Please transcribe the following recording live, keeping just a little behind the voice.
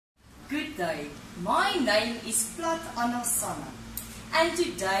Good day, my name is Plat Anasana and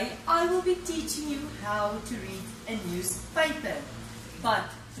today I will be teaching you how to read a newspaper. But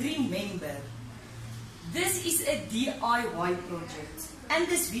remember, this is a DIY project and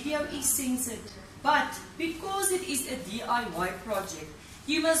this video is censored. But because it is a DIY project,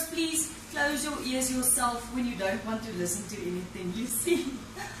 you must please close your ears yourself when you don't want to listen to anything you see.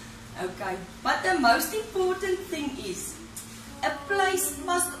 Okay, but the most important thing is, a place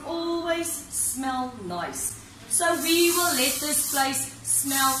must always smell nice. So we will let this place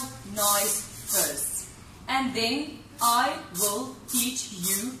smell nice first. And then I will teach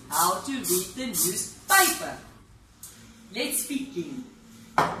you how to read the newspaper. Let's begin.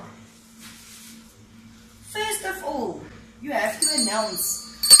 First of all, you have to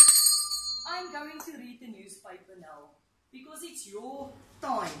announce, I'm going to read the newspaper now. Because it's your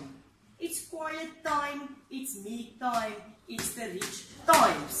time. It's quiet time, it's me time, it's the rich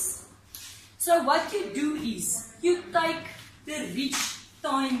times. So what you do is, you take the Rich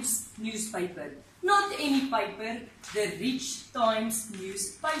Times newspaper. Not any paper, the Rich Times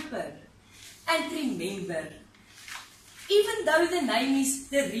newspaper. And remember, even though the name is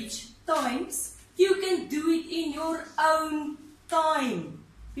the Rich Times, you can do it in your own time.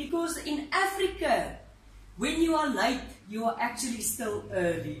 Because in Africa, when you are late, you are actually still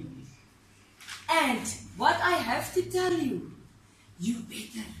early. And what I have to tell you, you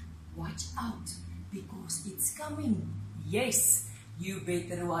better watch out because it's coming. Yes, you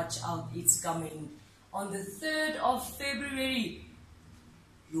better watch out, it's coming. On the 3rd of February,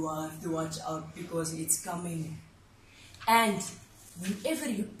 you have to watch out because it's coming. And whenever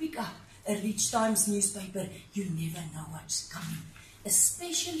you pick up a Rich Times newspaper, you never know what's coming.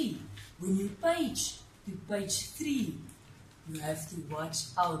 Especially when you page to page 3, you have to watch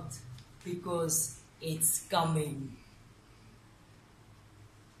out because it's coming.